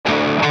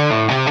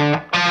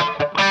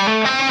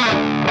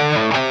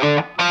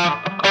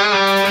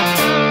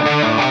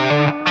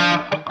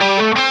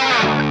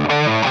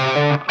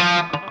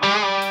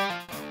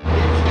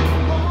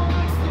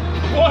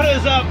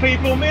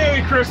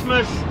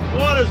Christmas,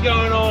 what is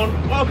going on?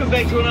 Welcome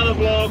back to another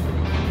vlog.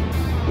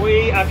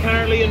 We are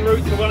currently en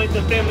route to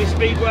Wellington Family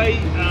Speedway,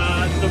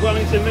 the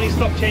Wellington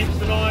Ministock Champs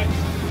tonight.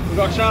 We've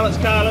got Charlotte's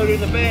car loaded in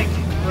the back,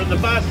 we're in the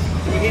bus,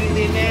 we're heading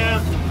there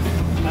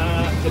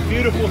now. It's a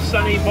beautiful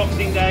sunny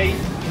Boxing Day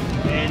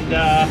and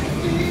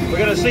we're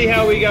going to see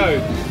how we go.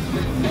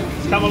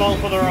 Let's come along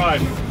for the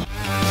ride.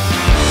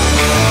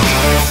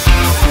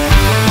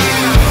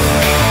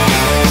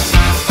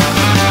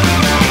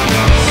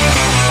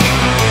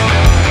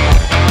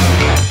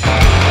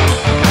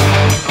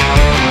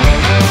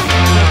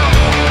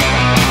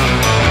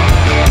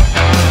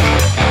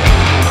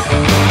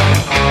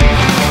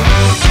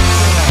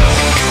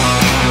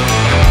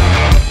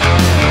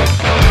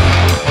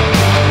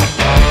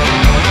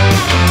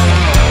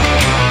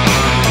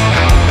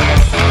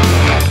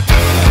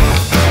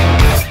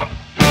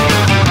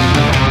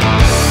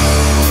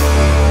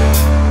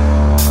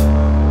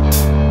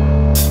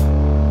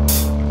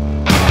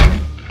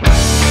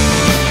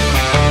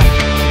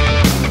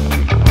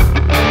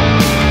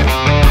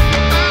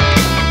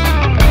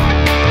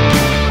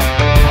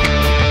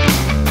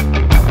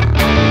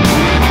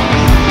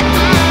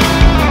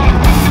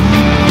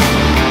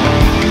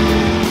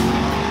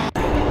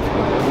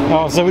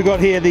 So we got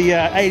here the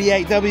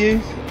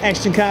 88W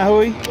Ashton car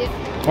hui.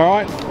 Yep.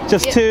 Alright,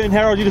 just turned,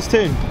 how old you just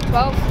turned?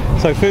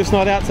 12. So first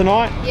night out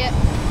tonight? Yep.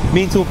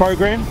 Mental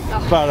program,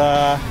 but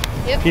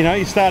yep. You know,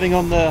 you're starting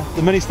on the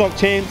Ministock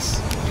Champs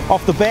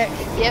off the back.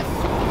 Yep.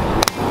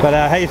 But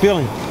how you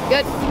feeling?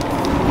 Good.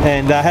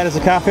 And how does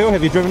the car feel?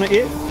 Have you driven it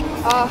yet?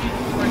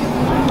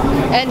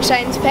 And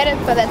Shane's pet it,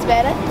 but that's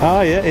about it. Oh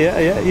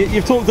yeah.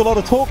 You've talked a lot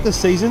of talk this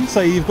season,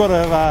 so you've got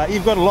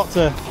a lot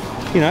to,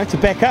 you know, to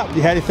back up.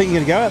 How do you think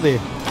you're going to go out there?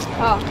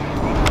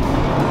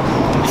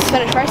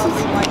 Finish races?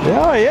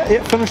 Oh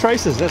yeah, finish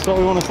races. That's what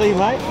we want to see,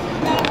 mate.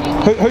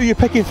 Who are you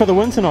picking for the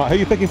win tonight? Who are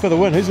you picking for the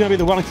win? Who's going to be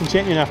the Wellington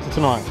champion after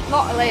tonight?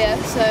 Not Leah,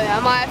 so I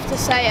might have to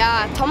say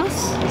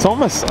Thomas.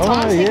 Thomas?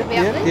 Oh yeah.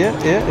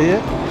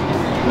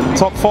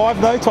 Top 5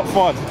 though, top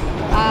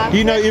 5.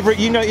 You know every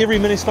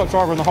Ministock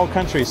driver in the whole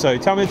country, so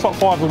tell me the top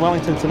 5 in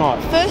Wellington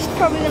tonight. First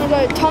probably going to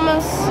go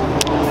Thomas,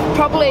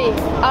 probably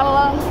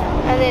Ala,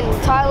 and then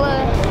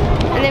Tyler,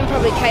 and then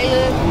probably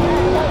Caleb,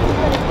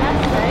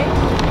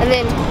 and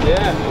then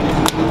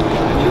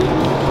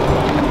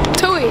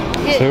Tui.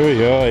 Yeah.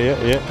 Tui, oh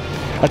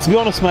yeah. To be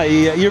honest,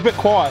 mate, you're a bit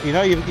quiet. You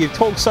know, you've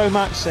talked so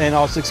much, and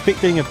I was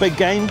expecting a big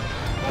game,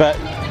 but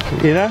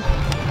you know,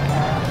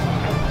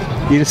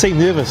 you seem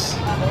nervous.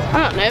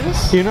 I'm not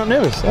nervous. You're not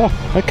nervous? Oh,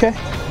 okay.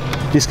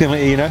 Just gonna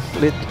let you,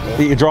 let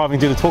your driving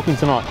do the talking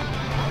tonight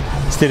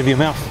instead of your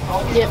mouth.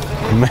 Yep.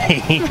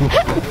 Man.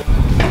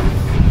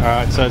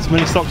 Alright, so it's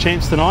Ministock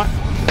Champs tonight,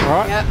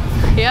 alright?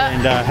 Yep.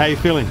 And how are you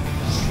feeling?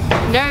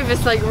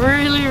 Nervous, like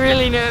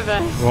really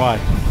nervous. Why?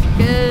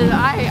 Because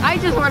I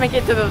just want to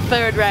get to the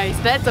 3rd race,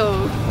 that's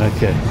all.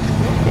 Okay.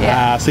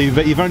 Yeah. So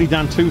you've only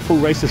done 2 full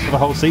races for the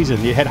whole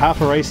season. You had half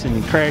a race and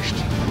you crashed.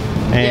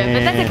 And yeah,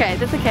 but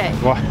that's okay.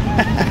 Why?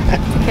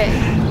 It's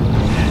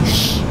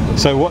okay.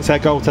 So what's our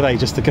goal today?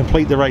 Just to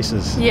complete the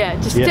races? Yeah,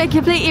 just to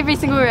complete every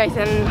single race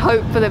and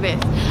hope for the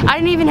best. I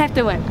don't even have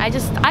to win. I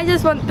just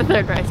want the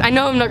 3rd race. I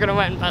know I'm not going to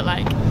win, but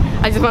like,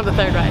 I just want the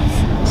 3rd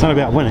race. It's not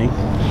about winning.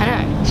 I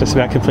know. It's just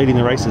about completing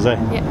the races, eh?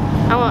 Yeah.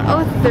 I want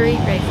all 3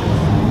 races.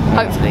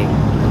 Hopefully.